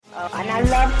And I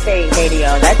love state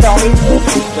radio. That's the only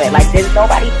split. Like, there's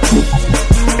nobody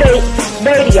state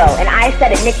radio. And I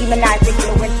said it. Nicki Minaj, Nicki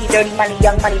Lewinsky, Dirty Money,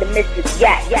 Young Money, the Mistress.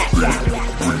 Yeah. Guest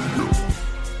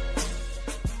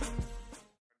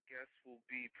will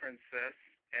be Princess.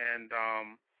 And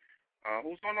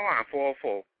who's on the line?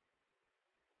 404.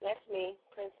 That's me,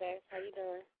 Princess. How you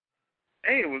doing?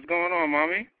 Hey, what's going on,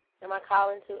 mommy? Am I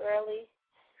calling too early?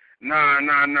 Nah.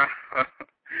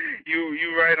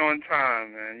 You right on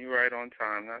time, man. You right on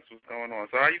time. That's what's going on.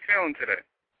 So how you feeling today?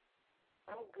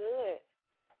 I'm good.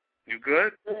 You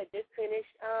good? Good. Just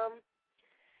finished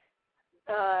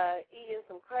eating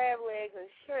some crab legs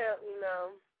and shrimp,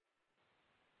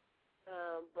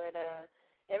 But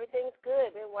everything's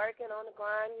good. Been working on the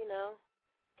grind,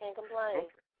 Can't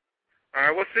complain. Okay. All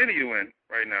right, what city you in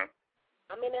right now?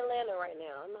 I'm in Atlanta right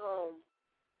now. I'm home.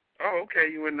 Oh,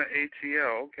 okay. You in the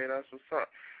ATL. Okay, that's what's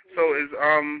up. So is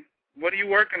what are you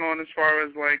working on as far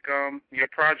as like your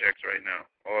projects right now,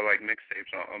 or like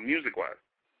mixtapes, or music wise?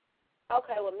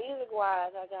 Okay, well, music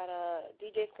wise, I got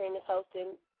DJ Scream is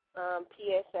hosting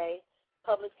PSA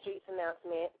Public Streets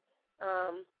announcement.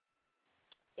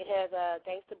 It has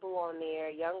Gangsta Boo on there,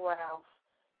 Young Ralph,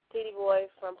 Titty Boy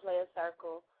from Player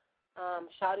Circle,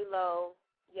 Shawty Low,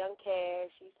 Young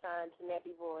Cash. She's signed to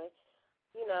Nappy Boy,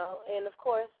 and of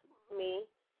course me.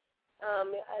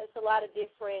 It's a lot of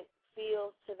different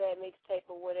feels to that mixtape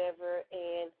or whatever,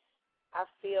 and I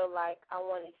feel like I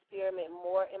want to experiment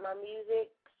more in my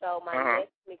music. So my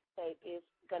next mixtape is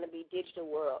going to be Digital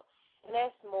World, and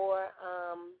that's more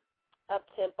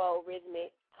up-tempo,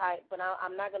 rhythmic type, but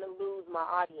I'm not going to lose my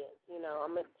audience.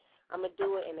 I'm gonna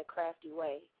do it in a crafty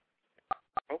way.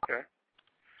 Okay.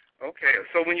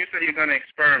 So when you say you're going to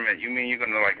experiment, you mean you're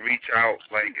going to like reach out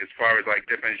like as far as like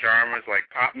different genres, like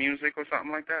pop music or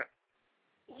something like that?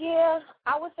 Yeah,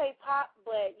 I would say pop,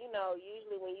 but,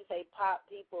 usually when you say pop,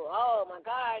 people, oh, my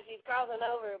gosh, she's crossing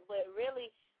over. But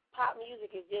really, pop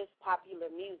music is just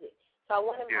popular music. So I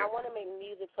want to make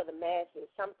music for the masses,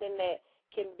 something that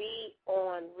can be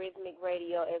on rhythmic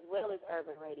radio as well as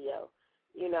urban radio,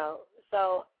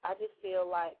 So I just feel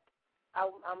like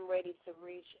I'm ready to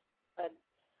reach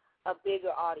a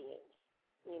bigger audience,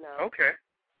 Okay.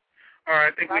 All right,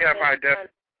 I think we have High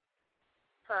Def.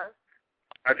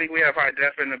 I think we have High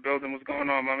Def in the building. What's going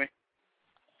on, mommy?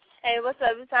 Hey, what's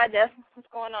up? It's High Def. What's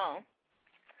going on?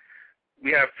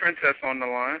 We have Princess on the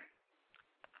line.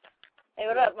 Hey,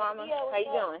 what up, mama? Yeah, how you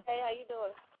doing? Hey, how you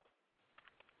doing?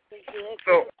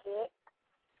 Good.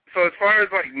 So as far as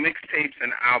like mixtapes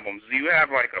and albums, do you have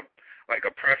like a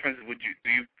preference? Do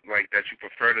you like that you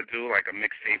prefer to do like a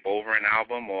mixtape over an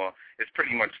album, or it's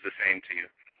pretty much the same to you?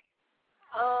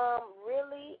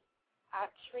 Really, I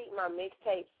treat my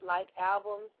mixtapes like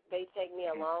albums. They take me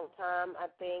a long time. I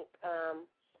think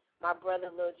my brother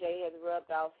Lil J has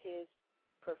rubbed off his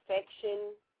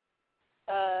perfection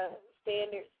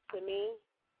standards to me,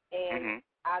 and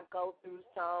I go through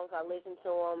songs, I listen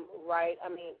to them,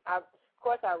 of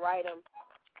course I write them,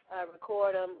 I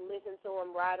record them, listen to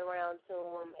them, ride around to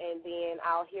them, and then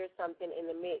I'll hear something in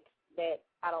the mix that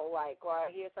I don't like, or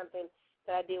I hear something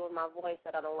that I did with my voice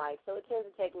that I don't like. So it tends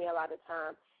to take me a lot of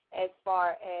time. As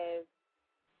far as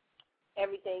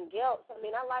everything else, I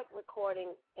like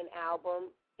recording an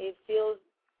album. It feels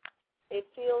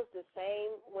the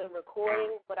same when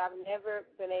recording, but I've never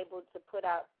been able to put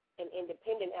out an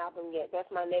independent album yet.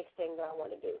 That's my next thing that I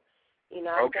want to do.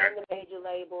 I've done the major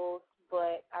labels,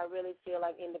 but I really feel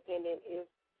like independent is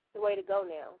the way to go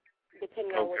now,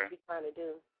 depending on what you're trying to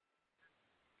do.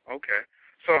 Okay.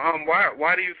 So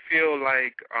why do you feel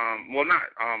like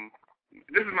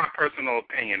this is my personal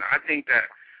opinion. I think that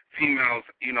females,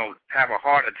 have a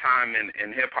harder time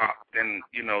in hip hop than,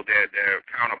 their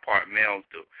counterpart males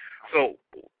do. So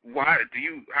how do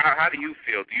you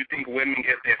feel? Do you think women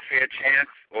get their fair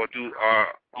chance, or do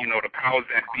the powers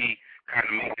that be kind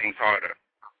of make things harder?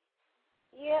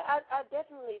 Yeah, I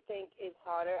definitely think it's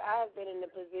harder. I have been in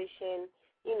the position,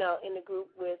 in the group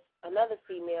with another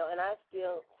female, and I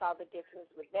still saw the difference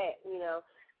with that.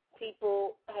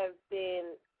 People have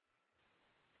been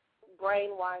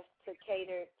brainwashed to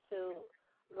cater to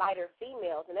lighter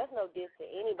females, and that's no diss to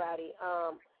anybody.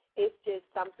 It's just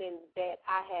something that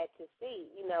I had to see.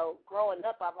 Growing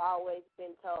up, I've always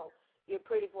been told you're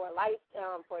pretty for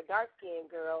a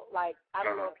dark-skinned girl. Like, I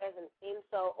don't know if that's an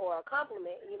insult or a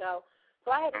compliment,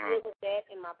 So I had to deal with that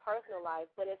in my personal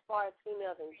life. But as far as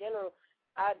females in general,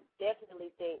 I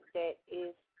definitely think that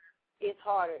it's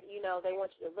harder. They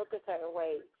want you to look a certain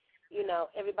way.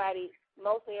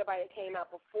 Mostly everybody that came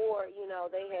out before,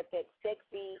 they had that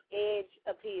sexy edge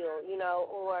appeal,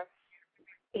 or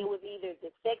it was either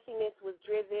the sexiness was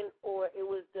driven or it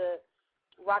was the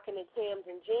rocking the Timbs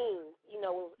and jeans, you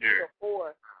know,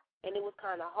 before. And it was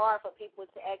kind of hard for people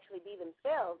to actually be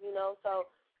themselves, you know. So,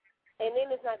 and then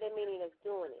it's not that many that's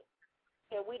doing it.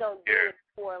 And we don't do it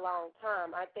for a long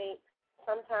time. I think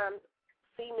sometimes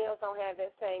females don't have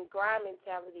that same grind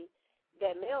mentality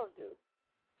that males do.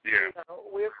 Yeah. You know,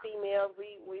 we're females.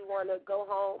 We want to go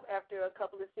home after a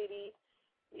couple of cities,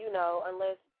 you know,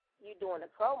 unless you're doing a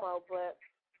promo. But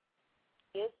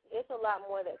it's a lot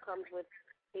more that comes with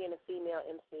being a female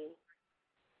MC.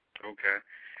 Okay.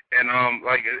 And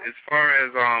like as far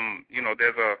as you know,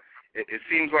 it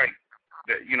seems like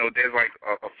that, you know, there's like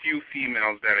a few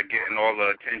females that are getting all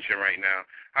the attention right now.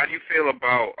 How do you feel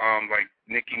about like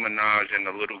Nicki Minaj and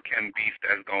the Little Kim beef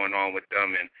that's going on with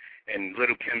them, and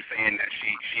Little Kim saying that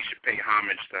she should pay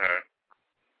homage to her?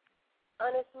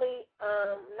 Honestly,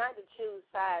 not to choose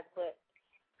sides, but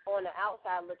on the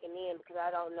outside looking in, because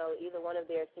I don't know either one of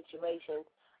their situations,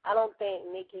 I don't think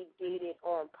Nicki did it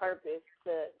on purpose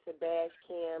to bash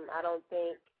Kim.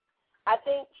 I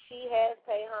think she has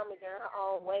paid homage in her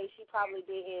own way. She probably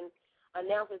didn't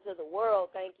announce it to the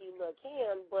world, thank you, Lil'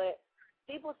 Kim, but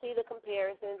people see the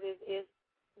comparisons. If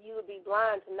you would be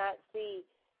blind to not see,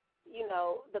 you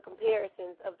know, the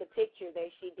comparisons of the picture that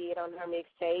she did on her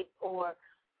mixtape, or,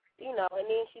 you know, and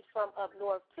then she's from up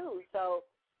north too, so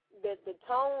the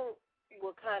tone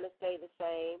will kind of stay the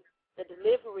same. The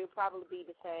delivery will probably be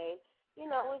the same.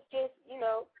 You know, it's just, you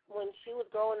know, when she was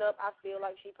growing up, I feel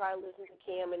like she probably listened to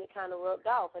Kim and it kind of rubbed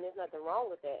off, and there's nothing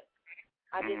wrong with that.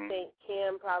 I just think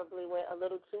Kim probably went a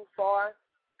little too far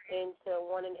into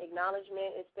wanting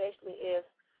acknowledgement, especially if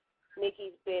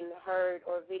Nicki's been heard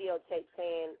or videotaped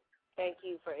saying thank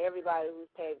you for everybody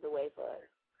who's paved the way for us.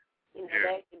 You know,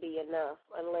 that could be enough,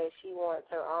 unless she wants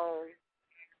her own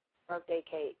birthday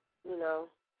cake, you know.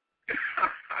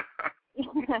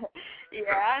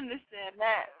 Yeah, I understand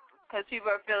that. Because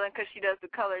people are feeling, because she does the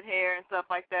colored hair and stuff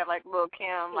like that, like Lil'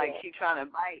 Kim, like she trying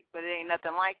to bite, but it ain't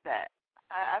nothing like that.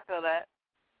 I feel that.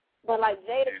 But like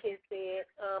Jadakiss said,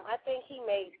 I think he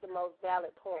made the most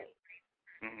valid point.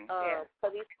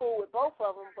 Because he's cool with both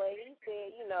of them, but he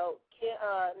said, you know,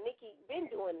 Nicki been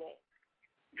doing that.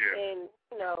 Yeah. And,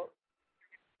 you know,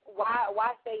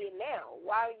 why say it now?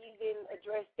 Why you didn't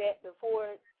address that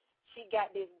before she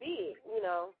got this big, you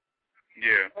know?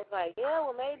 Yeah. It's like, yeah,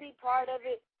 well, maybe part of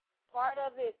it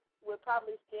would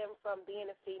probably stem from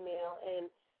being a female and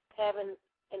having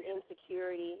an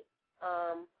insecurity.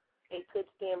 It could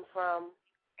stem from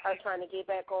her trying to get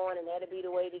back on, and that'd be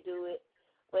the way to do it.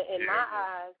 But in my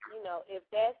eyes, you know, if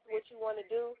that's what you want to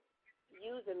do,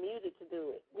 use the music to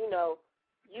do it. You know,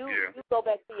 you go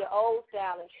back to your old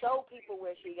style and show people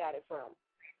where she got it from.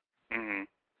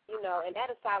 You know, and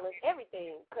that'll silence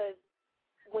everything. Because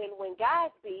when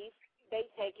guys beef, they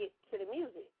take it to the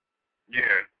music.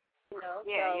 Yeah. You know,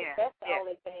 so that's the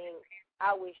only thing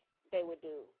I wish they would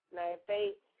do. Now, if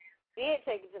they did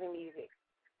take it to the music,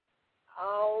 I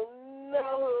don't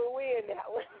know who will win that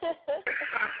one.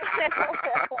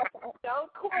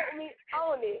 Don't quote me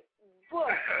on it,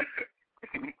 but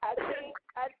I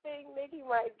think Nicki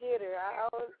might get her.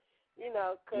 I don't, you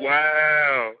know. Cause,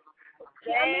 wow.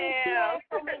 I mean, she has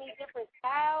so many different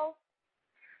styles.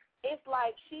 It's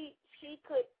like she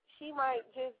might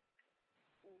just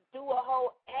do a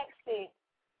whole accent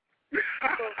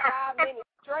for 5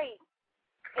 minutes straight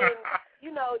and,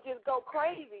 you know, just go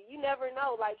crazy. You never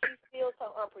know. Like, she's still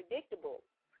so unpredictable.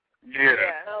 Yeah.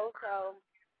 You know, so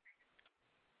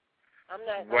I'm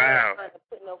not trying to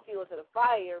put no fuel to the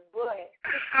fire, but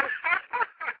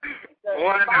the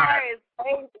fire is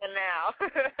blazing now.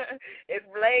 It's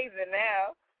blazing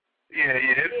now. Yeah,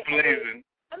 it's blazing.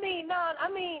 I mean,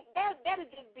 that'd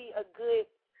just be a good,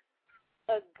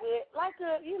 like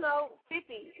a, you know, 50.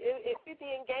 If 50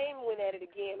 and Game went at it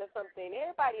again or something,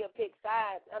 everybody will pick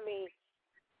sides. I mean,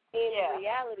 in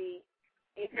reality,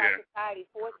 it's like society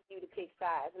forces you to pick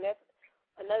sides. And that's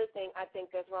another thing I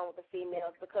think that's wrong with the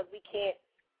females, because we can't,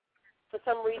 for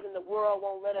some reason, the world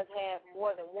won't let us have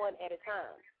more than one at a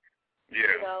time.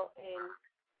 Yeah. You know, and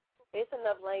it's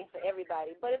enough lanes for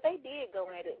everybody. But if they did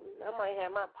go at it, I might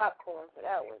have my popcorn for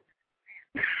that one.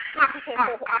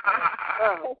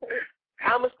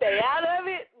 I'm going to stay out of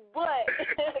it, but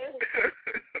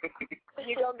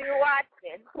you're going to be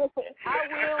watching. I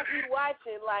will be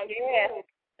watching, like,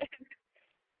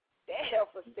 that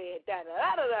helper said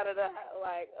da-da-da-da-da-da.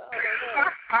 Like, oh,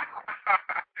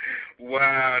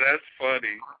 wow, that's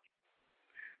funny.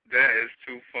 That is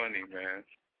too funny, man.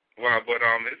 Wow, but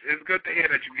it's good to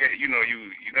hear that you get, you know, you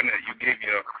gave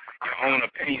your own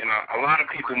opinion. A lot of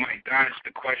people might dodge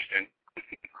the question.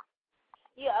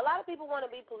 Yeah, a lot of people want to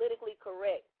be politically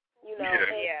correct, you know. Yeah.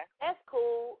 And that's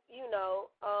cool, you know.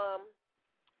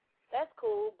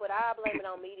 but I blame it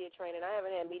on media training. I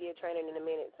haven't had media training in a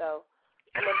minute, so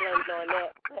I'm going to blame it on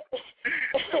that.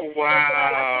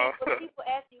 Wow. When people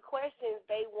ask you questions,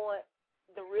 they want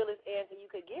the realest answer you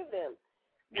could give them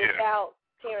Yeah. without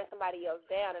tearing somebody else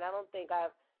down. And I don't think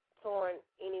I've torn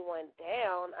anyone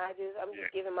down. I'm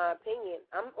just giving my opinion.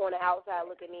 I'm on the outside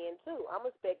looking in, too. I'm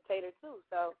a spectator, too,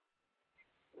 so,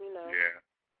 you know. Yeah.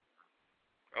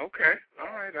 Okay.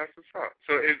 All right. That's what's up.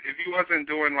 So if you wasn't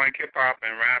doing like hip hop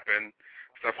and rap and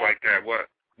stuff like that, what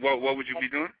would you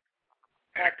be doing?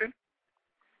 Acting?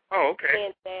 Oh, okay.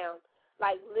 Hands down.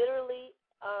 Like literally,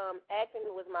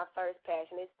 acting was my first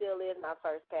passion. It still is my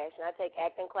first passion. I take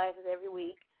acting classes every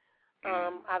week.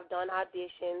 I've done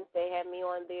auditions. They have me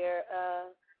on their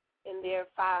in their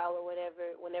file or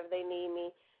whatever whenever they need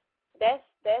me. That's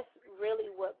really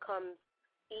what comes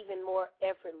even more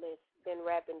effortless than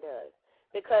rapping does.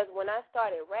 Because when I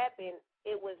started rapping,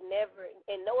 it was never,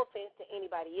 and no offense to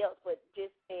anybody else, but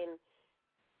just in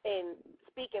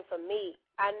speaking for me,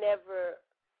 I never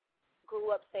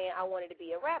grew up saying I wanted to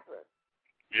be a rapper.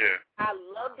 Yeah. I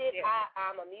loved it. Yeah.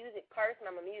 I'm a music person.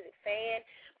 I'm a music fan,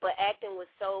 but acting was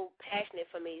so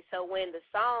passionate for me. So when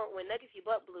Nuggets You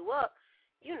Buck blew up,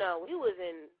 you know, we was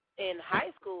in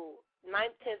high school,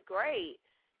 9th, 10th grade.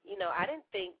 You know, I didn't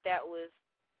think that was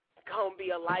going to be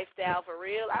a lifestyle for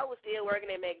real. I was still working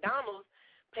at McDonald's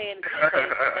paying the DJs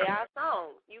to play our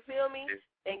songs. You feel me?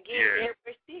 And getting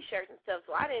Airbrush T-shirts and stuff.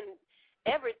 So I didn't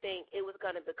ever think it was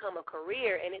going to become a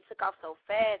career, and it took off so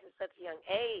fast at such a young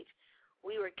age.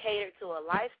 We were catered to a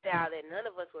lifestyle that none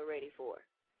of us were ready for.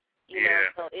 You know,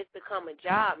 so it's become a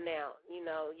job now. You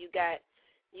know, you got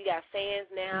fans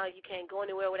now. You can't go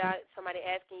anywhere without somebody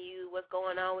asking you what's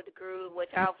going on with the groove, what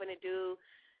y'all finna do.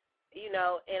 You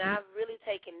know, and I've really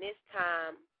taken this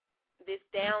time, this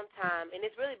downtime, and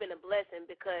it's really been a blessing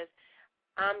because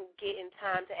I'm getting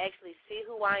time to actually see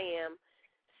who I am,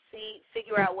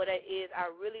 figure out what it is I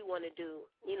really want to do.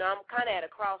 You know, I'm kind of at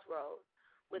a crossroads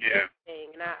with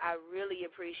everything, and I really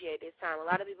appreciate this time. A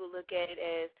lot of people look at it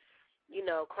as, you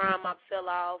know, Crime Mob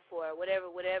fell off or whatever.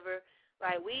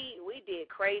 Like, we did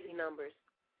crazy numbers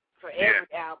for every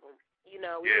album. You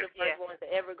know, we were the first ones to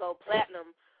ever go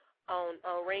platinum on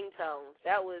ringtones.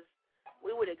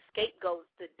 We were the scapegoats,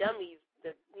 the dummies,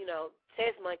 the, you know,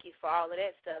 test monkeys for all of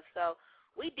that stuff. So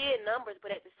we did numbers,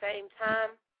 but at the same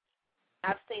time,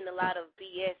 I've seen a lot of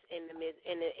BS in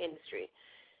the industry.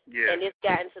 Yeah. And it's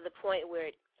gotten to the point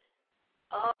where,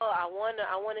 I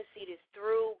wanna see this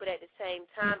through, but at the same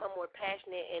time, I'm more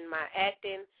passionate in my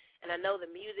acting, and I know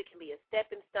the music can be a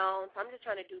stepping stone. So I'm just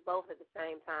trying to do both at the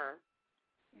same time.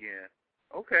 Yeah.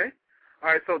 Okay. All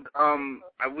right, so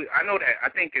I know that I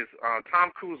think it's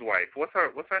Tom Cruise's wife. What's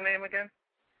her name again?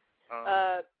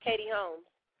 Katie Holmes.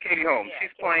 Katie Holmes. Yeah,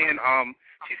 she's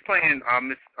playing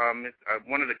Miss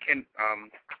one of the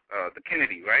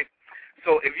Kennedy, right?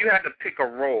 So if you had to pick a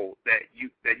role that you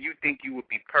think you would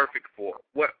be perfect for,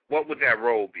 what would that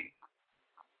role be?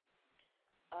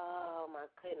 Oh my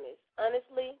goodness.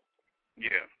 Honestly,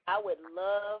 I would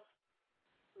love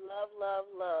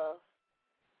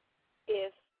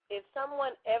if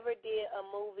someone ever did a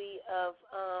movie of,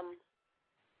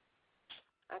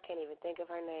 I can't even think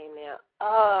of her name now.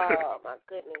 Oh, my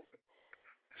goodness.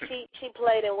 She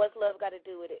played in What's Love Got to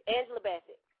Do with It? Angela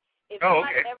Bassett. If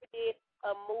someone ever did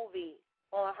a movie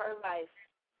on her life,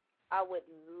 I would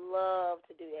love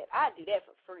to do that. I'd do that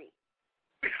for free.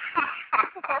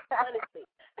 Honestly.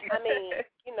 I mean,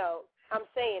 you know, I'm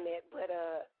saying it, but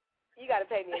you got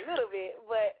to pay me a little bit.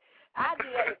 But I'd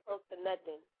do that for close to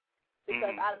nothing.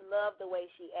 Because I love the way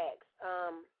she acts.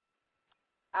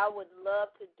 I would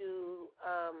love to do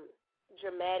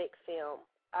dramatic film.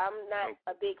 I'm not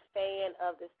a big fan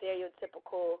of the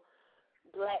stereotypical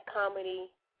black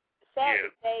comedy. Sad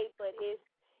to say, but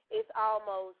it's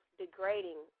almost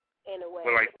degrading in a way.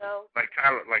 Well, you know? Like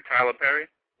Tyler Perry?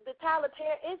 The Tyler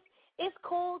Perry, it's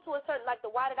cool to a certain, like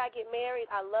the Why Did I Get Married?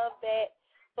 I love that.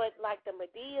 But like the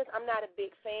Medeas, I'm not a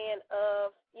big fan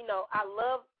of. You know, I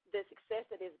love the success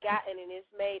that it's gotten, and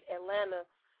it's made Atlanta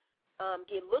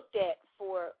get looked at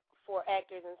for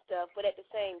actors and stuff. But at the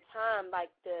same time,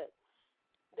 like the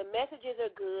messages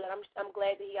are good. I'm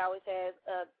glad that he always has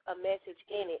a message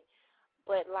in it.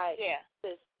 But like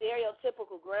the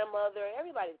stereotypical grandmother,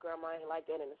 everybody's grandma ain't like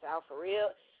that in the South for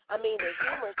real. I mean, the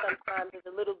humor sometimes is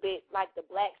a little bit like the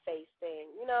blackface thing,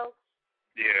 you know?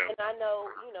 Yeah. And I know,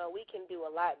 you know, we can do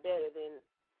a lot better than,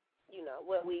 you know,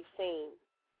 what we've seen.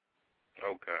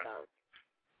 Okay.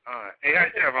 All right. Hey,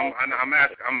 Jeff, I'm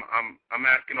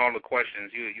asking all the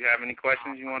questions. You have any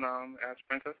questions you want to ask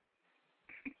Princess?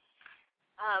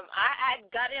 I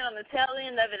got in on the tail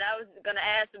end of it. I was going to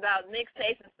ask about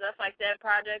mixtapes and stuff like that,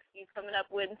 projects you coming up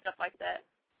with and stuff like that.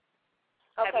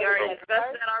 Okay, have you already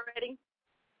discussed that already?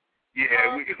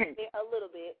 Yeah, a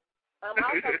little bit. I'm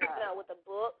also coming out with a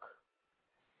book.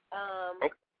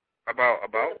 About? A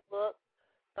book,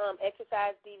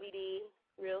 exercise DVD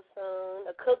real soon,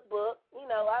 a cookbook. You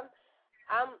know,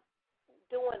 I'm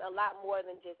doing a lot more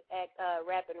than just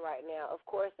rapping right now. Of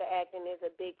course, the acting is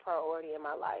a big priority in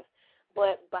my life.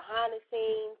 But behind the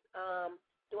scenes,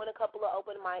 doing a couple of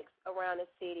open mics around the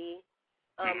city,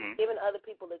 giving other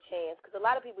people a chance, because a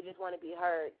lot of people just want to be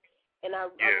heard. And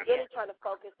I'm really trying to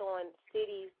focus on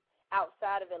cities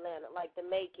outside of Atlanta, like the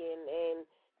Macon and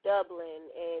Dublin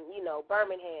and, you know,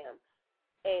 Birmingham,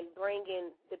 and bringing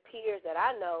the peers that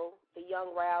I know, the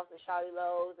Young Ralphs, the Shawty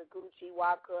Lows, the Gucci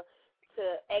Waka, to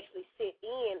actually sit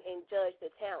in and judge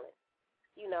the talent,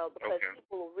 you know, because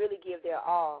people will really give their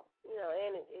all, you know,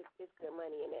 and it's good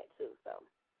money in that too, so.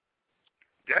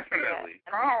 Definitely.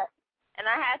 Yeah. And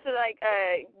I had to,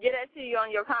 get that to you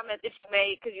on your comment that you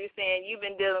made, because you were saying you've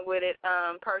been dealing with it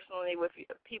personally with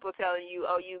people telling you,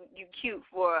 oh, you cute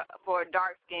for a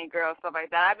dark-skinned girl, stuff like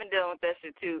that. I've been dealing with that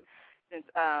shit, too, since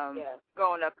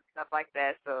growing up and stuff like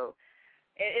that. So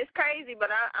it's crazy, but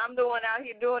I'm the one out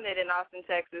here doing it in Austin,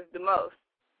 Texas the most,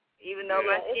 even though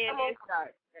my skin is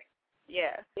dark.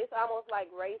 Yeah. It's almost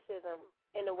like racism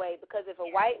in a way, because if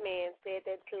a white man said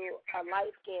that to a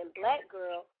light-skinned black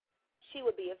girl, she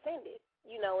would be offended,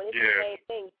 you know, and it's the same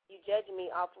thing. You judging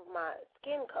me off of my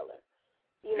skin color,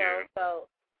 you know, so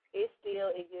it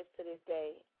still exists to this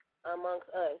day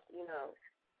amongst us, you know.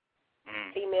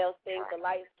 Females think the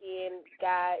light-skinned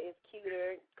guy is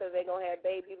cuter because they're going to have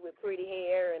babies with pretty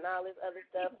hair and all this other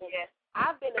stuff. And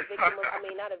I've been a victim of,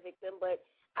 not a victim, but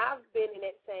I've been in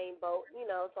that same boat, you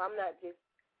know, so I'm not just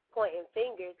pointing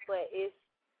fingers, but it's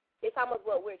almost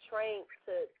what we're trained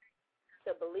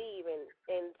to believe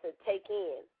and to take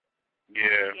in.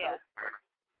 Yeah,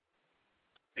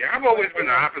 I've always been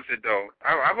the opposite, though.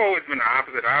 I've always been the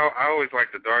opposite. I always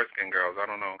like the dark-skinned girls. I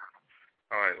don't know.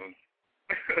 All right.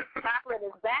 Chocolate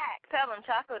is back. Tell them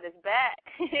chocolate is back.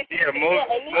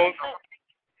 Most.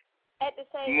 At the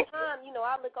same time, you know,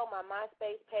 I look on my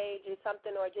MySpace page or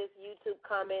something, or just YouTube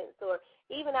comments, or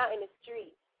even out in the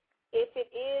street. If it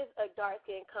is a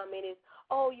dark-skinned comment, it's,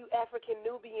 oh, you African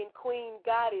Nubian queen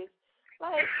goddess.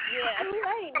 Like,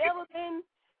 I ain't never been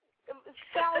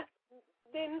south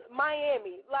than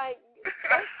Miami. Like,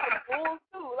 that's like bull,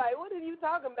 too. Like, what are you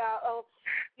talking about? Oh,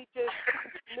 you just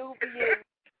Nubian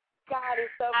goddess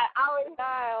of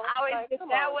Nile. I always get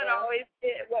that one. Always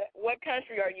get, what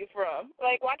country are you from?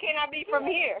 Like, why can't I be from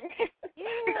here?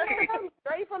 I'm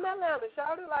straight from Atlanta.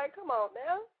 Shawty, like, come on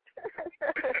now.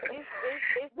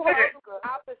 It's both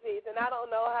opposites, and I don't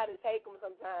know how to take them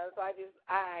sometimes, so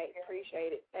I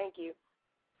appreciate it. Thank you.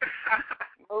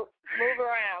 Move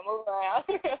around.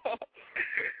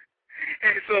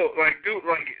 Hey, so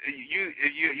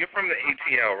you're from the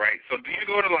ATL, right? So do you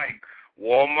go to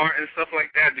Walmart and stuff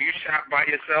like that? Do you shop by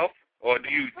yourself, or do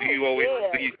you always?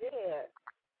 Yeah.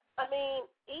 I mean,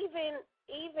 even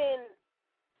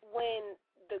when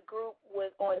the group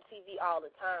was on TV all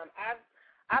the time,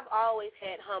 I've always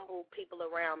had humble people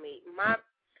around me. My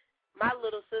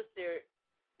little sister,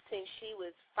 since she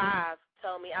was 5,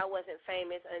 told me I wasn't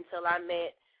famous until I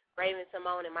met Raven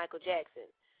Simone and Michael Jackson,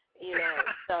 you know,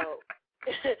 so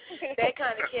that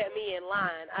kind of kept me in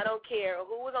line. I don't care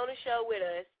who was on the show with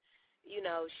us, you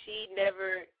know, she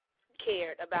never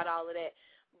cared about all of that.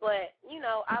 But, you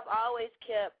know, I've always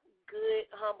kept good,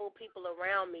 humble people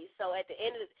around me. So at the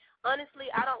end of it, honestly,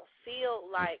 I don't feel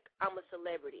like I'm a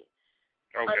celebrity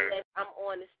unless I'm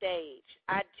on the stage.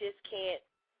 I just can't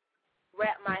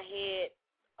wrap my head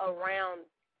around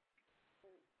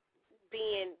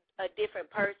being a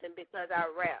different person because I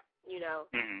rap, you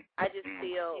know. I just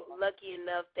feel lucky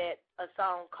enough that a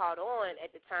song caught on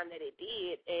at the time that it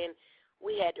did, and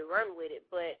we had to run with it.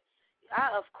 But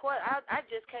I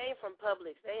just came from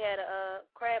Publix. They had a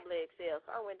crab leg sale,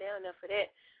 so I went down there for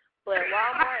that. But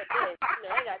Walmart, you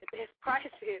know, they got the best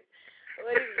prices.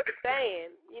 What are you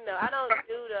saying? You know, I don't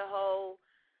do the whole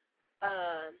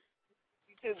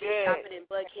shopping in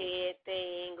Buckhead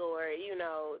thing, or, you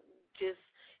know, just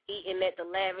eating at the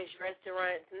lavish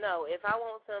restaurants. No, if I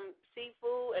want some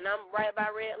seafood and I'm right by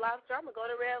Red Lobster, I'm going to go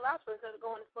to Red Lobster instead of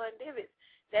going to Spud and Divots.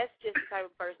 That's just the type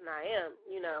of person I am,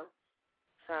 you know.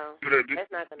 So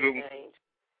that's not going to change.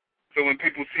 So when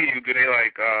people see you, do they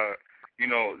you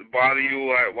know, bother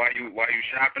you while you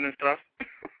shopping and stuff?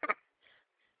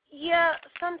 Yeah,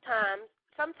 sometimes.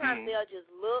 Sometimes they'll just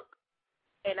look,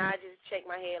 and I just shake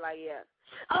my head like, yeah.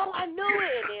 oh, I knew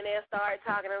it. And then they'll start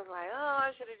talking. I was like, oh,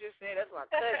 I should have just said that's my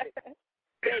cousin.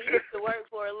 They used to work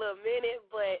for a little minute,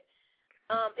 but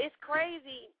it's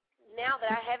crazy now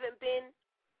that I haven't been,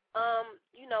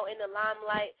 in the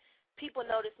limelight. People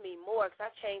notice me more because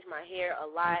I changed my hair a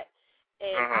lot,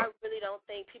 and I really don't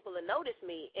think people will notice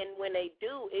me. And when they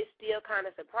do, it's still kind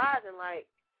of surprising. Like,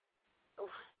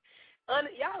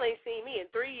 y'all ain't seen me in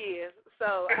 3 years,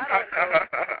 so I don't know.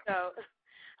 So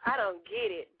I don't get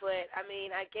it. But, I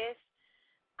mean, I guess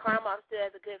Crime Mob still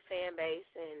has a good fan base,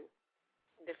 and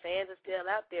the fans are still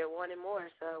out there wanting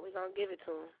more, so we're going to give it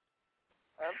to them.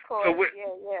 Of course, so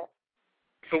yeah.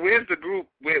 So where's the group?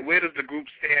 Where does the group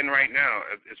stand right now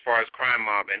as far as Crime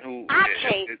Mob and who? I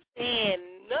can't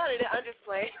stand none of that. I'm just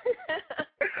playing.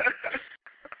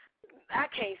 I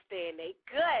can't stand their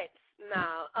guts.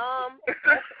 No.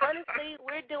 Honestly,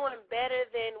 we're doing better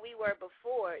than we were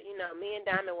before. You know, me and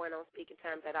Diamond weren't on speaking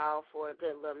terms at all for a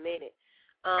good little minute.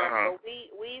 But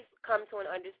we've come to an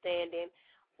understanding.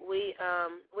 We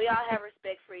all have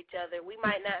respect for each other. We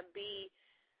might not be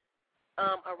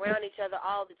around each other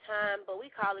all the time, but we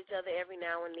call each other every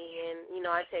now and then. You know,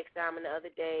 I text Diamond the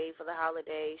other day for the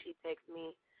holidays. She texts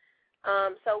me.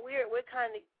 So we're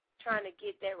kind of trying to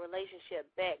get that relationship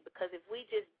back, because if we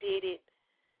just did it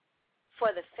for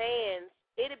the fans,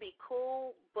 it'd be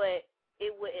cool, but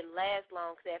it wouldn't last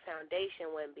long because that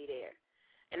foundation wouldn't be there.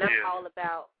 And I'm all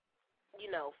about,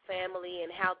 family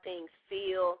and how things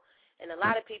feel. And a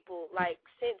lot of people, like,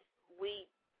 since we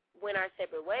went our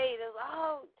separate ways, it was,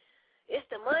 oh, it's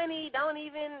the money,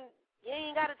 you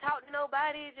ain't got to talk to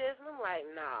nobody, I'm like,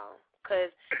 no,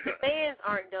 because the fans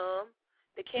aren't dumb,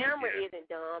 the camera isn't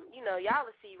dumb, y'all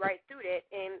will see right through that,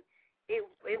 and it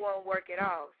won't work at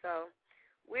all. So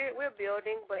we're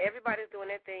building, but everybody's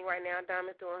doing their thing right now.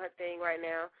 Diamond's doing her thing right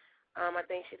now. I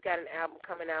think she's got an album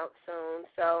coming out soon,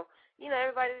 so,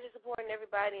 everybody's just supporting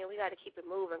everybody, and we got to keep it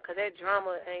moving, because that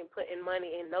drama ain't putting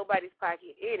money in nobody's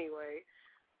pocket anyway.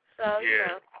 So,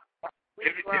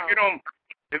 If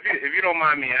you don't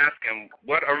mind me asking,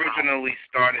 what originally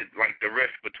started like the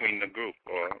rift between the group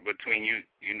or between you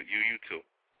two?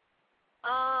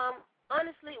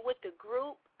 Honestly, with the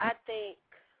group, I think.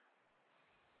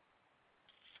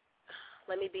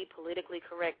 Let me be politically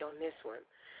correct on this one.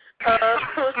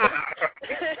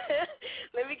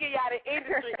 Let me give y'all the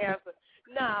industry answer.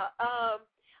 No,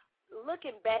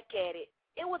 looking back at it,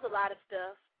 it was a lot of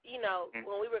stuff.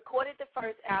 When we recorded the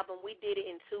first album, we did it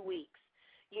in 2 weeks.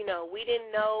 We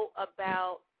didn't know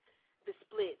about the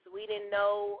splits. We didn't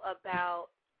know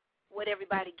about what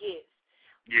everybody gets.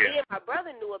 Me and my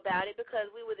brother knew about it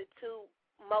because we were the two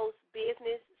most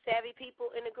business-savvy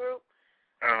people in the group.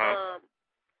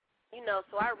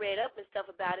 So I read up and stuff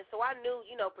about it. So I knew,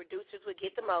 producers would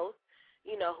get the most,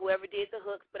 whoever did the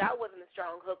hooks. But I wasn't a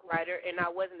strong hook writer, and I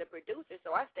wasn't a producer,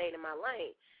 so I stayed in my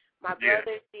lane. My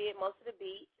brothers did most of the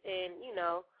beats, and,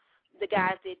 the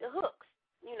guys did the hooks,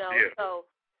 So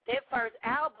that first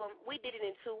album, we did it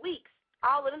in 2 weeks.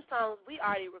 All of them songs we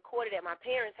already recorded at my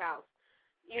parents' house,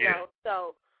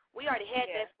 So we already had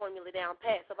that formula down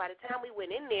pat. So by the time we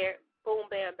went in there, boom,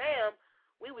 bam, bam,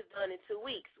 we was done in 2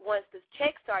 weeks. Once the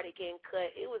check started getting cut,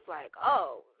 it was like,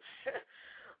 oh,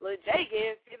 Lil J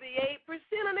getting 58%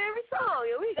 on every song.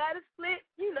 And we got to split,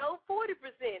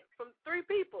 40% from 5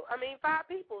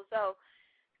 people. So,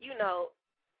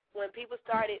 when people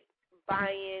started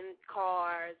buying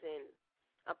cars and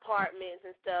apartments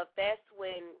and stuff, that's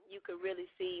when you could really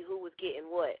see who was getting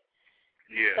what.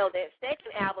 So that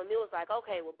second album, it was like,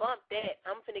 okay, well, bump that.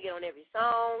 I'm finna get on every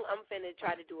song. I'm finna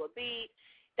try to do a beat.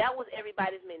 That was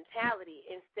everybody's mentality.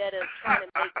 Instead of trying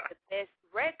to make the best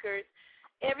records,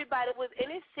 everybody was,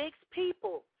 and it's 6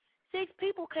 people. 6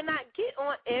 people cannot get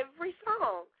on every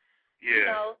song.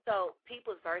 So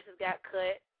people's verses got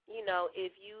cut.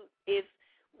 If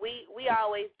we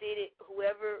always did it,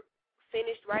 whoever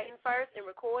finished writing first and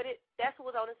recorded, that's who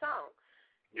was on the song.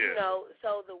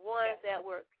 So the ones that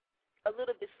were a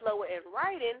little bit slower in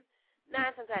writing, 9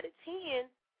 times out of 10,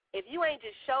 if you ain't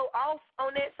just show off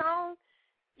on that song,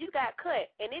 you got cut.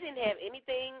 And it didn't have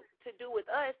anything to do with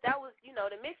us. That was,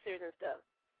 the mixers and stuff.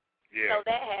 So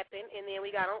that happened, and then we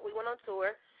went on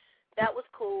tour. That was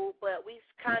cool, but we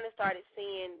kind of started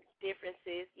seeing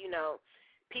differences.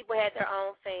 People had their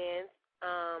own fans,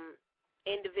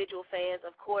 individual fans.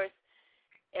 Of course,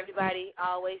 everybody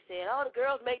always said, oh, the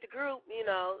girls make the group,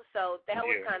 So that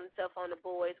was kind of tough on the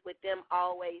boys with them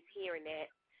always hearing that.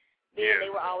 Then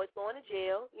they were always going to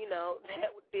jail,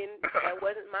 that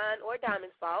wasn't mine or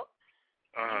Diamond's fault.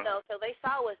 So they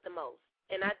saw us the most.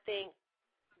 And I think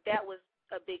that was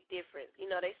a big difference.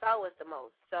 They saw us the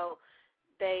most. So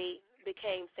they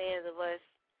became fans of us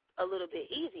a little bit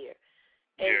easier.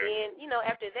 And then, you know,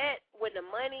 after that, with the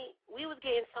money, we was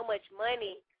getting so much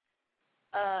money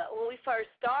when we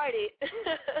first started.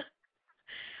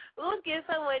 We was getting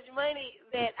so much money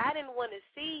that I didn't want to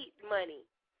see money.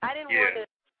 I didn't want to,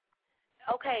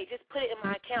 okay, just put it in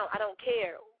my account. I don't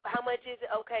care. How much is it?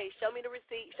 Okay, show me the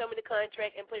receipt, show me the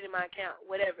contract, and put it in my account,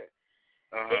 whatever.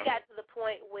 It got to the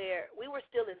point where we were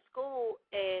still in school,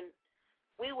 and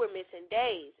we were missing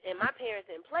days, and my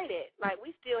parents didn't play that. Like,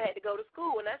 we still had to go to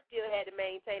school, and I still had to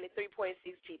maintain a 3.6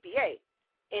 GPA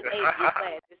in AP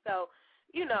classes. So,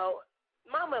 you know,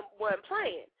 Mama wasn't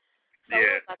playing. So we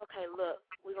was like, okay, look,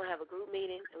 we're going to have a group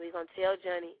meeting, and we're going to tell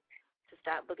Johnny to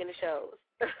stop booking the shows.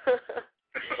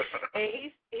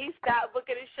 And he stopped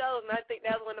booking the shows, and I think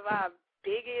that was one of our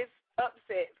biggest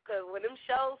upsets, because when them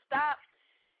shows stopped,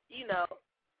 you know,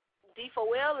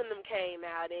 D4L and them came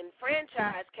out, and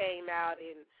Franchise came out,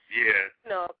 and,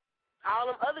 you know, all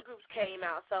them other groups came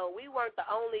out. So we weren't the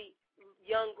only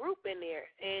young group in there.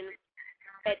 And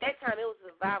at that time, it was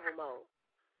survival mode.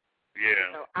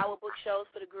 You know, I would book shows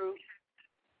for the group.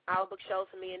 I would book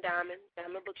shows for me and Diamond.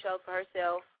 Diamond book shows for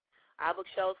herself. I book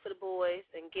shows for the boys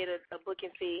and get a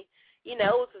booking fee. You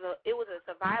know, it was a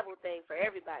survival thing for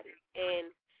everybody.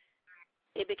 And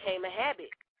it became a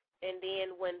habit. And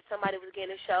then when somebody was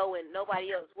getting a show and nobody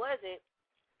else wasn't,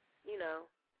 you know,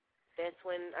 that's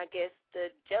when I guess the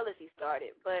jealousy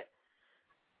started. But,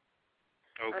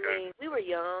 I mean, we were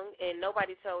young, and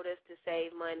nobody told us to save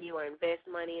money or invest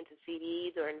money into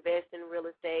CDs or invest in real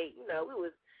estate. You know, we was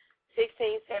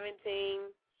 16, 17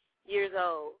 years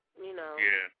old, you know.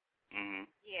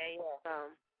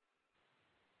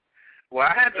 Well,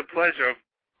 I had the pleasure of,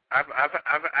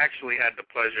 I've actually had the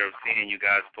pleasure of seeing you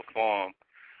guys perform.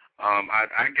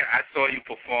 I saw you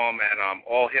perform at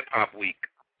All Hip Hop Week.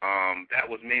 That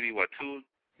was maybe two or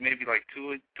 3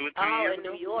 years ago? Oh, in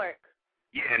New York.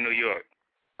 Yeah, in New York.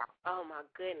 Oh my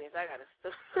goodness, I gotta.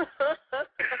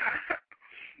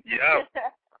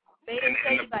 They didn't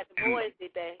say anything about the boys,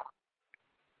 did they?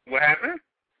 What happened?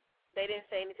 They didn't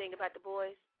say anything about the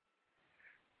boys.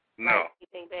 No.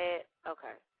 Anything bad?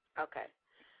 Okay.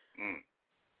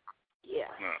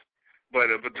 Yeah. No. But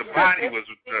the body was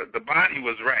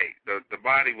right. The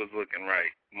body was looking right,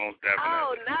 most definitely.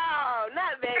 Oh no,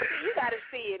 not baby. You gotta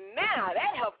see it now.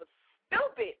 That help was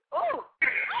stupid. Ooh.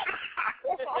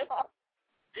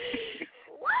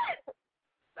 What?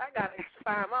 I gotta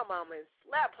find my mama and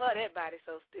slap her. That body's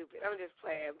so stupid. I'm just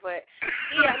playing, but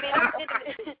yeah, I mean,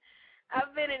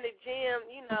 I've been in the gym.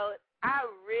 You know, I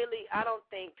don't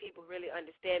think people really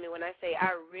understand me when I say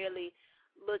I really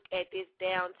look at this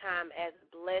downtime as a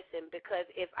blessing, because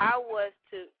if I was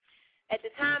to, at the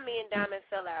time me and Diamond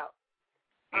fell out,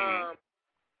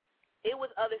 it was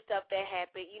other stuff that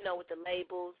happened, you know, with the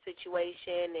label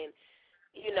situation and,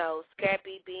 you know,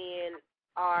 Scrappy being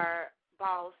our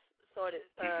boss, sort of,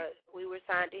 we were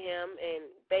signed to him, and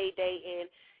Bay Day, and,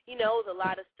 you know, it was a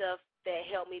lot of stuff that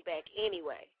held me back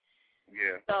anyway.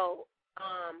 Yeah. So,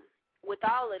 with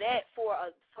all of that, for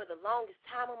the longest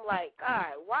time, I'm like,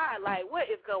 God, why? Like,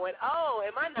 what is going on?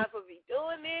 Am I not supposed to be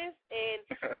doing this? And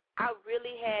I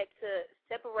really had to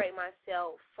separate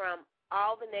myself from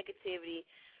all the negativity,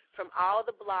 from all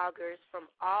the bloggers, from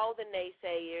all the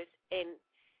naysayers, and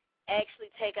actually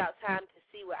take out time to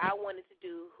see what I wanted to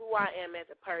do, who I am as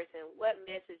a person, what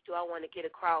message do I want to get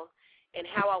across, and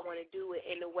how I want to do it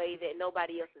in a way that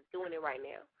nobody else is doing it right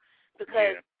now.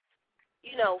 Because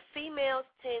you know, females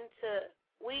tend to,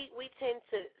 we tend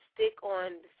to stick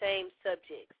on the same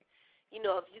subjects. You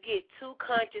know, if you get too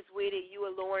conscious with it, you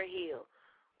a Lauryn Hill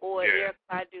or Erykah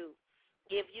Badu.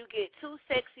 If you get too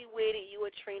sexy with it, you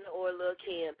a Trina or a Lil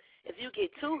Kim. If you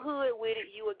get too hood with it,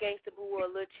 you a Gangsta Boo or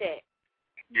a Lil Chat.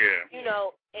 Yeah. You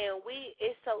know, and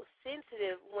it's so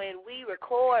sensitive when we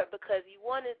record, because you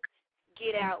want to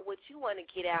get out what you want to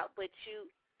get out, but you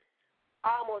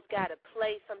almost got to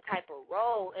play some type of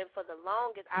role, and for the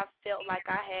longest I felt like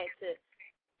I had to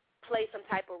play some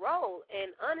type of role,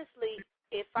 and honestly,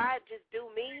 if I just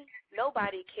do me,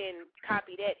 nobody can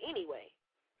copy that anyway.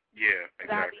 Yeah,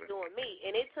 exactly. I'll be doing me,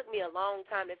 and it took me a long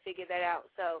time to figure that out,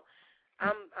 so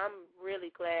I'm really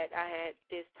glad I had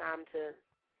this time to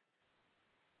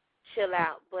chill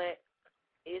out, but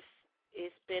it's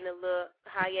been a little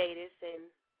hiatus, and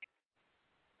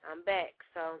I'm back,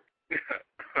 so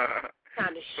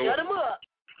time to shut them up.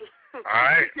 All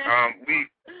right.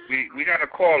 We got a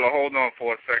caller. Hold on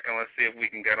for a second. Let's see if we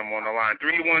can get him on the line.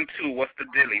 312. What's the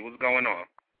dilly? What's going on?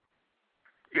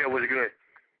 Yeah, what's good?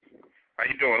 How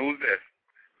you doing? Who's this?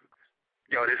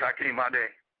 Yo, this Hakeem my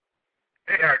day.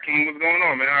 Hey, Hakeem. What's going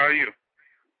on, man? How are you?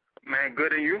 Man,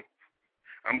 good, and you?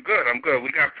 I'm good.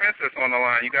 We got Princess on the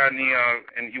line. You got any?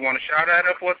 And you want to shout at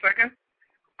her for a second?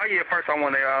 Oh, yeah, first I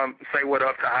want to say what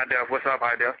up to High Def. What's up,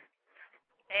 High Def?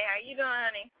 Hey, how you doing,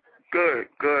 honey? Good.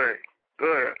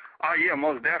 Oh, yeah,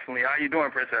 most definitely. How you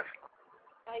doing, Princess?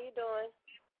 How you doing?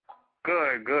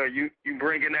 Good. You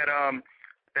bringing that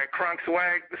crunk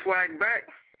swag back?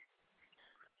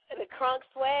 The crunk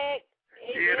swag?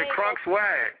 The crunk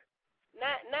swag.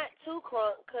 Not too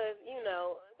crunk, because, you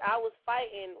know, I was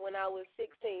fighting when I was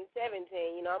 16,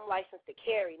 17. You know, I'm licensed to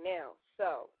carry now,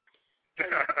 so.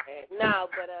 No,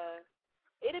 but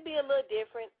it'll be a little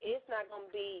different. It's not going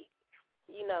to be,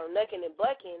 you know, knucking and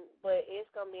bucking, but it's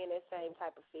going to be in that same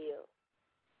type of feel.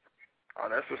 Oh,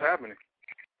 that's what's happening.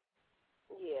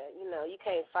 Yeah, you know, you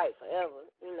can't fight forever.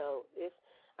 You know,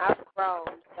 I've grown,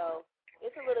 so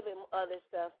it's a little bit other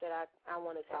stuff that I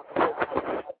want to talk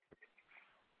about.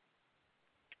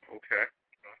 Okay.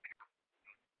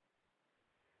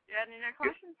 You have any other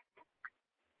questions?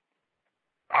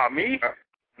 Me?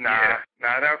 Nah,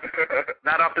 not off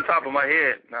the top of my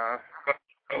head. Nah.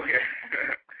 Okay.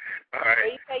 All right. Where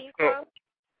you say you from?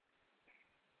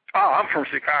 Oh, I'm from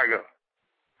Chicago.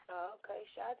 Oh, okay,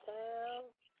 Chi-Town.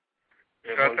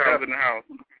 Chi-Town's in the house.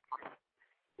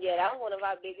 Yeah, that was one of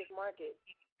our biggest markets.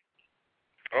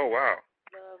 Oh, wow.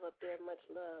 Love up there, much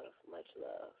love.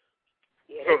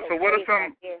 Yeah, so what are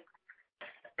some?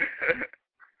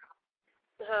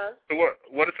 Huh? So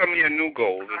what are some of your new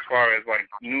goals as far as like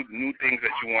new things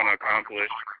that you want to accomplish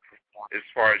as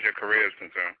far as your career is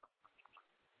concerned?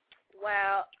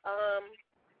 Well,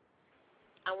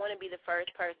 I want to be the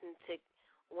first person to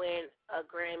win a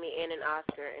Grammy and an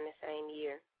Oscar in the same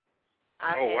year.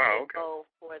 I've had that goal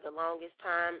for the longest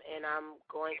time, and I'm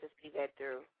going to see that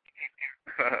through.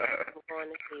 I'm going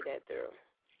to see that through.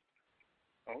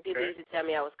 Okay. People used to tell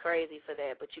me I was crazy for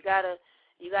that, but you gotta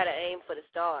aim for the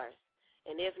stars.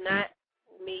 And if not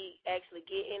me actually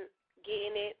getting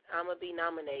it, I'm gonna be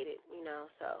nominated. You know,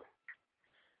 so.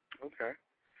 Okay.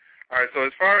 All right. So as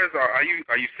far as are you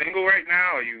single right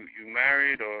now? Are you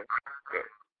married or?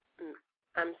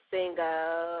 I'm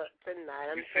single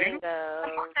tonight. I'm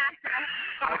single.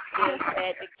 I just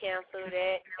had to cancel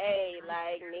that. Hey,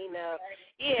 like Nina.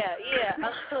 Yeah.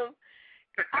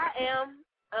 I am.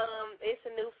 It's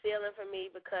a new feeling for me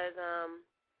because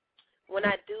when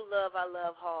I do love, I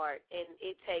love hard, and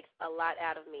it takes a lot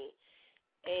out of me.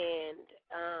 And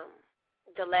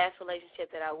the last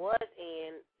relationship that I was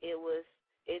in, it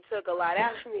took a lot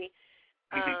out of me.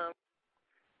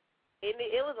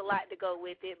 It was a lot to go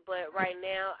with it, but right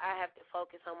now I have to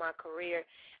focus on my career.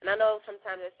 And I know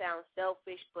sometimes it sounds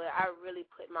selfish, but I really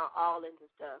put my all into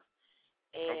stuff.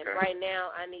 And right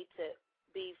now I need to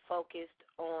be focused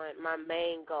on my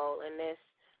main goal, and that's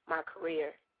my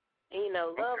career. And, you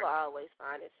know, love will always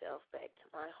find itself back to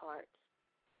my heart.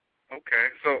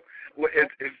 Okay. So if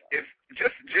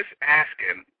just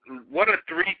asking, what are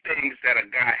 3 things that a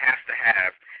guy has to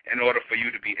have in order for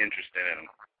you to be interested in him?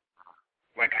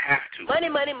 Like, I have to. Money.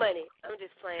 I'm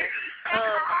just playing.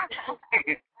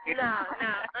 No.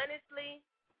 Honestly,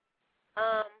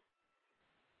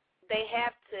 they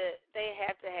have to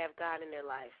have God in their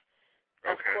life.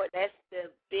 Of course, that's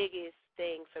the biggest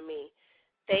thing for me.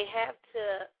 They have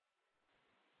to.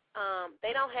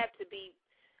 They don't have to be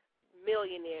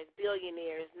millionaires,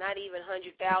 billionaires, not even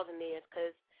 100,000-aires,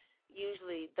 because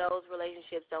usually those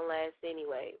relationships don't last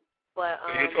anyway. But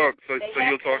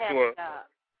you'll talk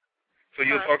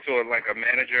to like a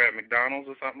manager at McDonald's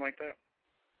or something like that?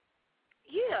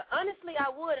 Yeah, honestly,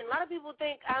 I would. And a lot of people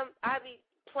think I be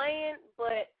playing,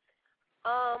 but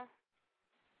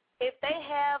if they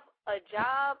have a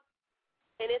job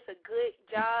and it's a good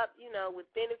job, you know, with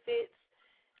benefits,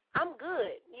 I'm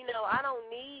good. You know, I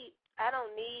don't need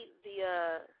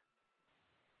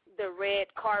the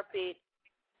red carpet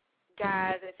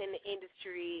guys that's in the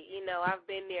industry. You know, I've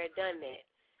been there, done that,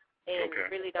 and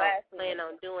really don't plan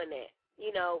on doing that.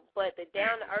 You know, but the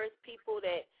down-to-earth people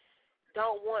that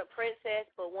don't want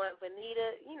Princess but want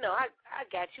Vanita, you know, I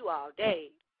got you all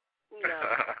day. You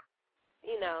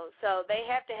know, so they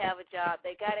have to have a job.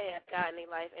 They got to have God in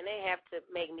their life, and they have to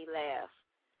make me laugh.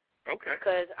 Okay.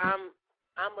 Because I'm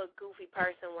a goofy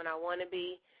person when I want to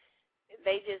be.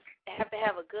 They just have to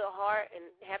have a good heart and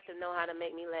have to know how to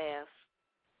make me laugh.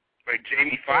 Like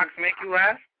Jamie Foxx make you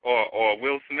laugh, or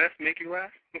Will Smith make you laugh?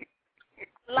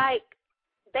 Like,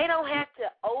 they don't have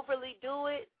to overly do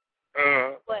it,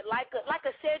 but like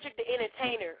a Cedric the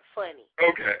Entertainer, funny.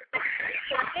 Okay.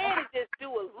 So then just do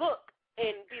a look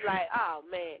and be like, oh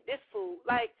man, this fool,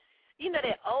 like, you know,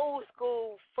 that old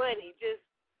school funny, just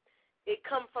it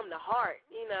come from the heart,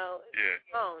 you know. Yeah.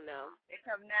 I don't know. It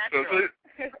come natural.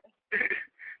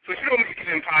 So you don't make it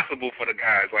impossible for the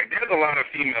guys. Like, there's a lot of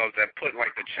females that put like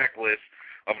the checklist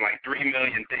of like 3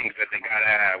 million things that they gotta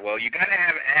have. Well, you gotta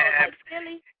have abs.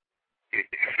 Chili?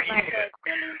 Yeah.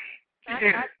 Chili?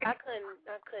 Yeah. I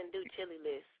couldn't do chili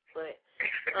list, but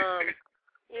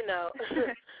you know,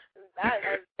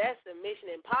 that's a mission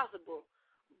impossible.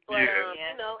 But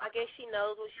you know, I guess she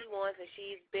knows what she wants, and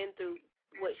she's been through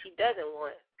what she doesn't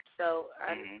want. So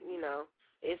you know,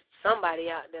 it's somebody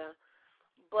out there.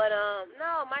 But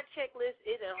no, my checklist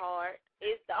isn't hard.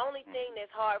 It's the only thing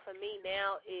that's hard for me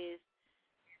now is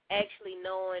actually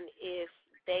knowing if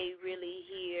they really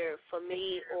here for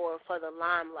me or for the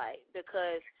limelight,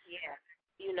 because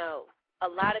you know, a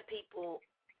lot of people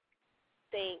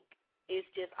think it's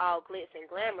just all glitz and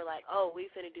glamour, like, oh, we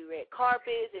finna do red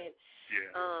carpets and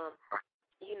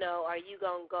you know, are you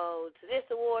gonna go to this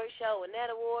award show and that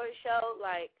award show?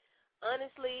 Like,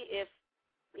 honestly, if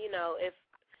you know, if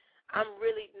I'm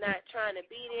really not trying to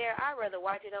be there, I'd rather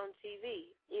watch it on TV.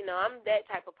 You know, I'm that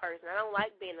type of person. I don't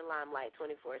like being in the limelight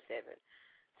 24/7.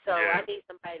 So I need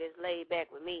somebody that's laid back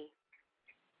with me.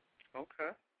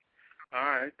 Okay.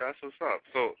 All right, that's what's up.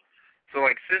 So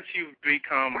like, since you've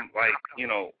become, like, you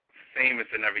know, famous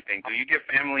and everything, do you get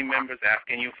family members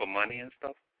asking you for money and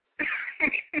stuff?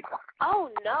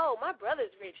 Oh, no, my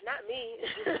brother's rich, not me.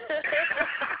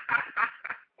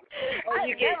 Oh,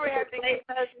 you get never have to get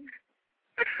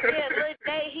Yeah, Lil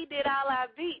Day, he did all our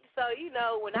beats. So, you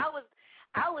know, when I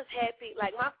was happy,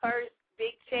 like my first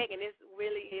big check, and this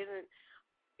really isn't,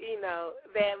 you know,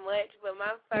 that much, but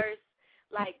my first,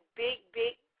 like, big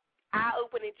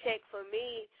eye-opening check for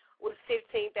me was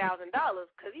 $15,000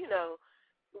 because, you know,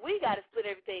 we got to split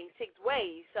everything 6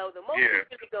 ways. So the most you're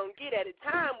really going to get at a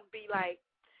time would be like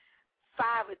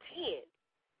 5 or 10.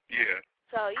 Yeah.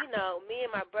 So, you know, me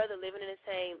and my brother living in the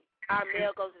same, our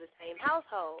mail goes to the same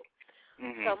household.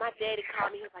 Mm-hmm. So my daddy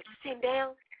called me. He was like, you sitting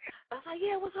down? I was like,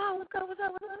 yeah, what's up? What's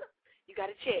up? You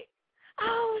got a check.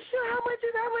 Oh, sure. How much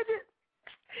is it?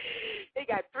 They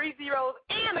got 3 zeros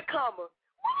and a comma.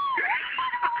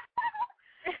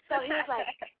 So he was like,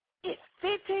 it's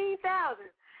 $15,000.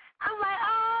 I'm like,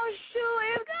 oh, sure,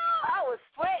 let's go. I was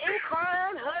sweating,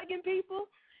 crying, hugging people.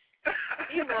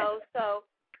 You know, so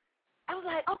I was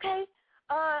like, okay.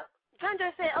 John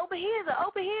said, open his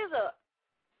up.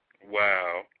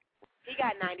 Wow. He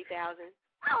got 90,000.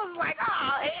 I was like,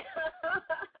 oh.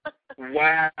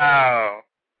 Wow.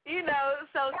 You know,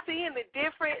 so seeing the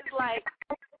difference, like,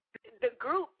 the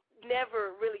group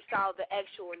never really saw the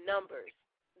actual numbers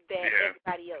that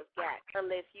everybody else got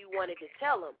unless you wanted to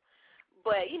tell them.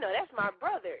 But, you know, that's my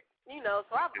brother, you know,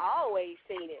 so I've always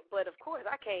seen it. But, of course,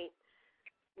 I can't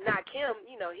knock him.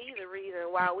 You know, he's the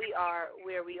reason why we are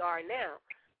where we are now.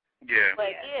 Yeah.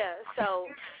 But, so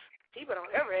people don't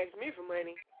ever ask me for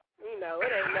money. You know, it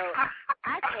ain't no,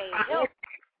 I can't help.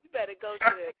 You better go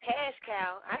to the cash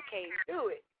cow. I can't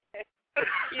do it.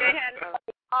 You ain't had no,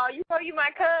 you know you my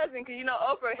cousin, because, you know,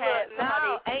 Oprah had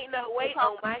no, ain't no weight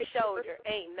on my shoulder.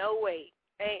 Ain't no weight.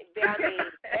 I mean,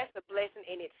 that's a blessing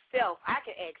in itself. I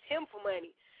can ask him for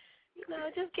money. You know,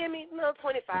 just give me, $25.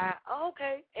 Oh,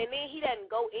 okay. And then he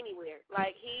doesn't go anywhere.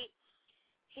 Like,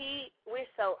 we're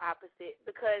so opposite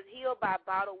because he'll buy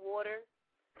bottled water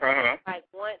like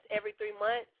once every 3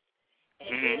 months, and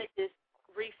he'll just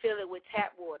refill it with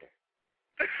tap water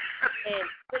and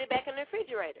put it back in the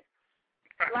refrigerator.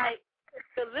 Like,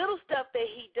 the little stuff that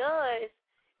he does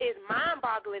is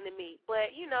mind-boggling to me.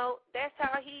 But, you know, that's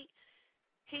how he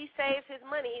saves his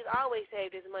money. He's always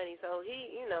saved his money. So,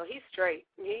 you know, he's straight.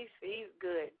 He's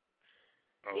good.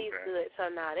 Okay. He's good. So,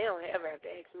 now they don't ever have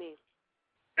to ask me.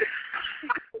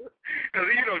 Because,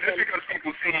 you know, just because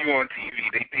people see you on TV,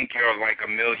 they think you're like a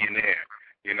millionaire,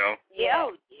 you know? Yeah,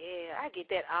 I get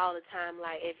that all the time.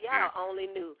 Like, if y'all only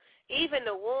knew, even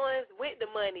the ones with the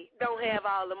money don't have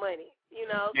all the money, you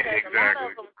know? Because a lot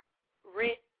of them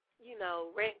rent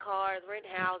cars, rent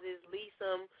houses, lease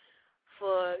them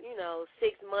for,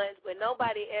 6 months, but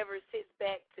nobody ever sits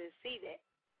back to see that.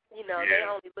 You know, they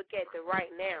only look at the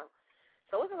right now.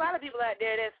 So there's a lot of people out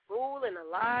there that's fooling a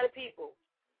lot of people.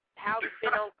 Houses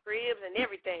been on cribs and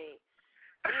everything,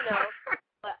 you know.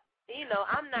 But, you know,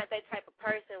 I'm not that type of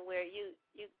person where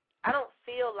I don't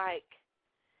feel like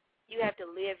you have to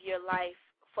live your life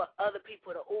for other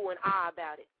people to ooh and ah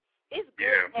about it. It's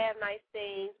good to have nice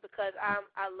things because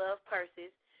I love purses,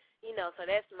 you know, so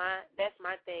that's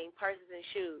my thing, purses and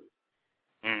shoes.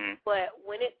 Mm-hmm. But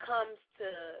when it comes to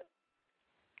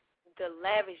the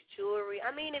lavish jewelry,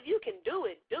 I mean, if you can do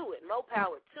it, more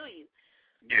power to you.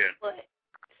 Yeah. But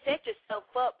set yourself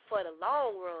up for the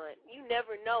long run. You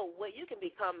never know what you can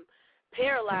become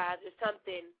paralyzed or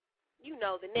something, you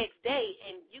know, the next day,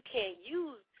 and you can't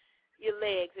use your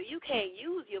legs or you can't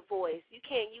use your voice. You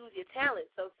can't use your talent.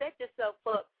 So set yourself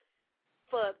up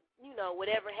for,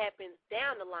 whatever happens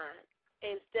down the line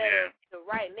instead of the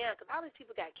right now. Because all these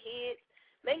people got kids.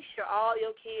 Make sure all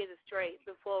your kids are straight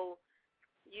before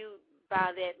you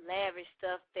buy that lavish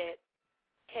stuff that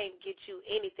can't get you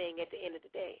anything at the end of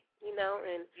the day,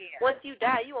 And once you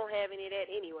die, you won't have any of that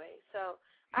anyway. So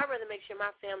I'd rather make sure my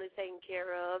family's taken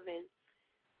care of and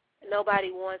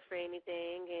nobody wants for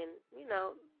anything and,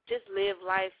 just live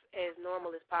life as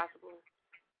normal as possible.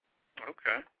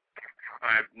 Okay. All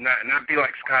right. Not be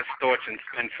like Scott Storch and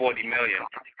spend $40 million.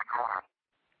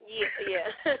 Yeah.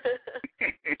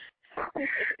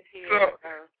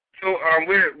 So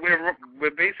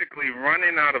we're basically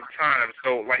running out of time.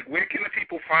 So like, where can the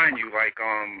people find you? Like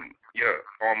on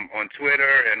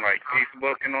Twitter and like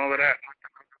Facebook and all of that.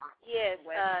 Yes,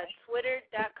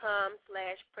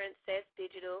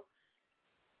 Twitter.com/PrincessDigital,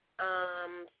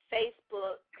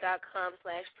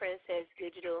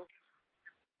 Facebook.com/PrincessDigital,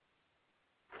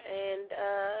 and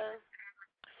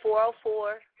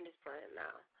 404. I'm just playing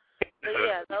now. But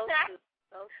yeah, those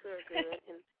two are good.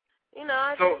 And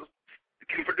so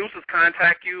can producers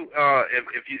contact you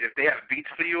if they have beats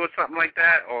for you or something like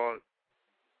that, or?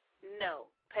 No,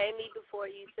 pay me before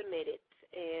you submit it,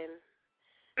 and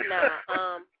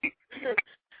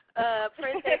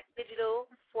Princess Digital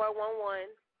 411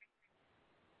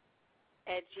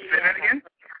 at Gmail. Say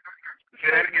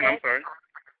that again. I'm sorry.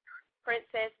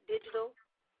 Princess Digital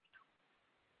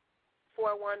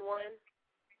 411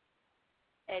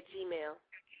 at Gmail.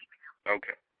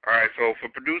 Okay. All right. So for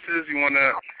producers, you want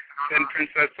to send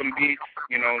Princess some beats.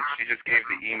 She just gave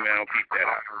the email. Keep that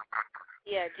out.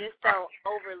 Yeah, just don't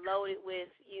overload it with,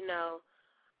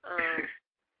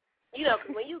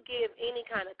 when you give any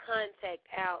kind of contact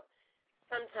out,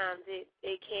 sometimes it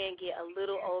can get a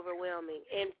little overwhelming.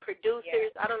 And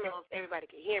producers, I don't know if everybody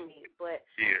can hear me, but,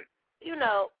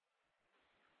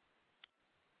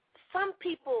 some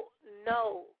people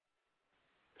know,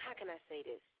 how can I say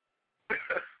this?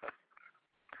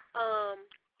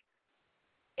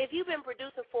 If you've been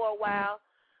producing for a while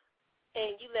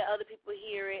and you let other people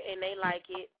hear it and they like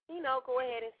it, go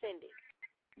ahead and send it.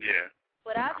 Yeah.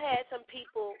 But I've had some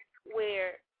people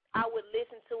where I would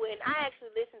listen to it, and I actually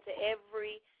listen to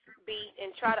every beat and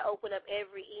try to open up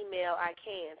every email I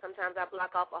can. Sometimes I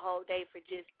block off a whole day for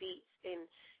just beats and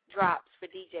drops for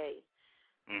DJs.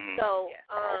 Mm-hmm. So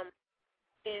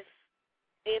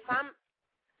if I'm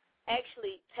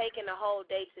actually taking a whole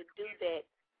day to do that,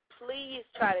 please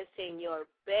try to send your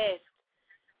best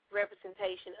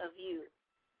representation of you.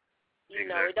 It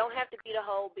don't have to be the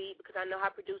whole beat because I know how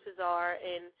producers are,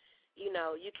 and, you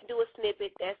can do a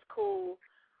snippet, that's cool,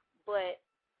 but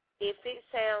if it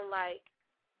sounds like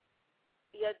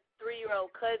your 3-year-old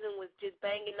cousin was just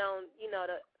banging on,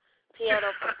 the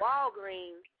piano from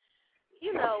Walgreens,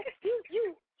 you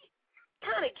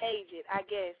kind of gauge it, I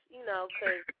guess,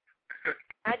 because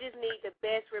I just need the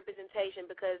best representation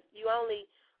because you only,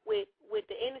 with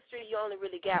the industry, you only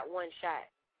really got one shot.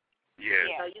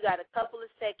 Yeah. You got a couple of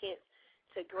seconds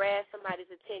to grasp somebody's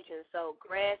attention. So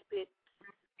grasp it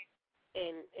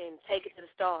and take it to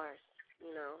the stars,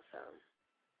 so.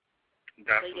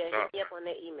 That's hit what's up. me up on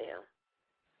that email.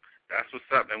 That's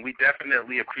what's up, and we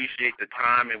definitely appreciate the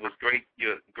time. It was great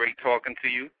talking to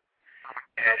you.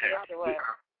 And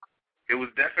it was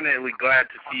definitely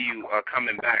glad to see you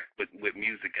coming back with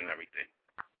music and everything.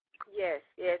 Yes.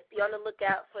 Be on the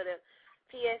lookout for the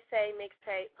PSA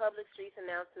mixtape, Public Streets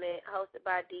announcement, hosted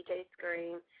by DJ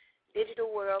Scream. Digital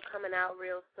World coming out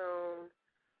real soon.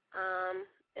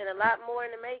 And a lot more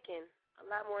in the making.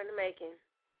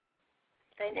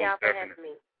 Thank y'all for having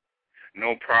me.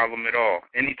 No problem at all.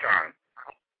 Anytime.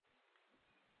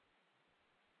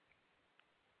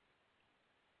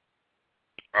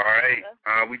 All right.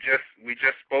 We just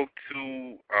spoke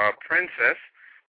to Princess.